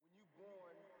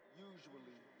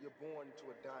usually you're born to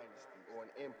a dynasty or an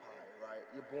empire, right?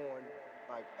 You're born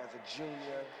like as a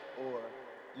junior or,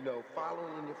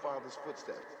 following in your father's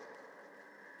footsteps.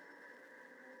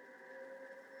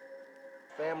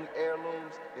 Family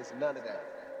heirlooms is none of that.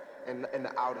 In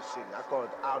the outer city. I call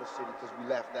it the outer city because we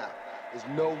left out. There's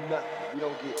no nothing. We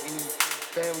don't get any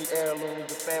family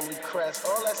heirlooms, the family crest,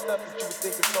 all that stuff that you would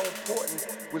think is so important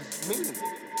was meaningless.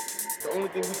 The only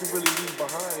thing we can really leave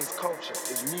behind is culture,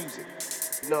 is music,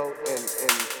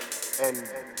 and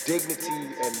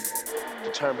dignity and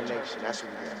determination. That's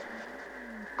what we got.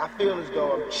 I feel as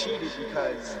though I'm cheated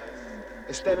because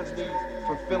instead of me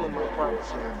fulfilling my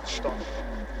promise, I have to start.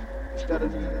 Instead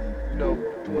of me,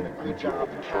 doing a good job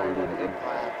of carrying on the empire,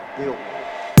 I have to build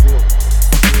one.